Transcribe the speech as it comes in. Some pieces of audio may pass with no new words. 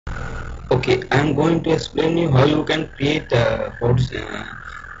Okay, I am going to explain you how you can create a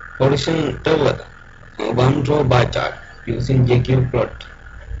horizontal one row bar chart using jqplot.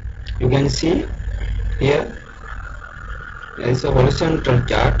 You can see here there is a horizontal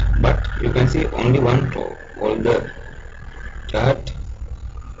chart, but you can see only one row. All the chart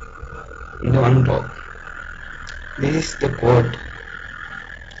in the one row. This is the code.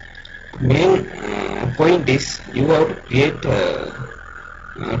 Main point is you have to create a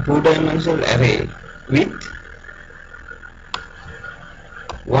two-dimensional array with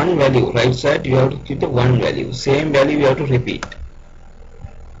one value. Right side you have to keep the one value. Same value you have to repeat.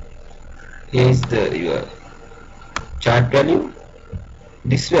 Here is the your chart value.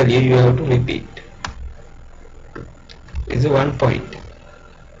 This value you have to repeat. This is one point.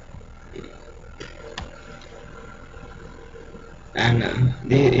 And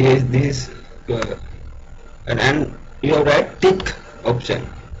this and you have write tick option.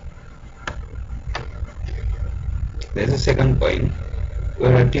 There is a second point. You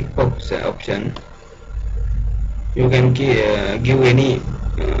have a tick option. You can give any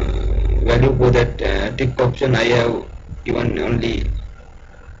value for that tick option. I have given only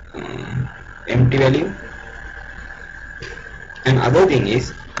empty value. And other thing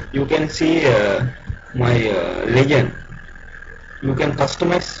is you can see my legend. You can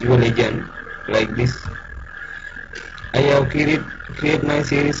customize your legend like this. I have create my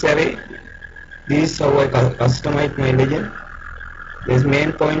series array. This is how I customize my legend. The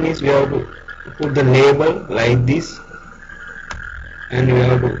main point is we have to put the label like this, and we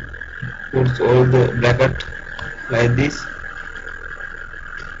have to put all the bracket like this,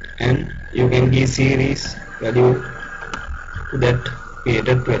 and you can give series value to that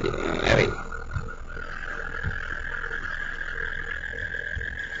created array.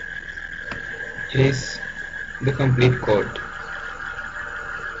 Here is the complete code.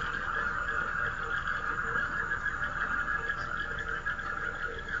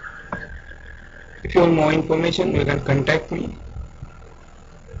 If you want more information, you can contact me.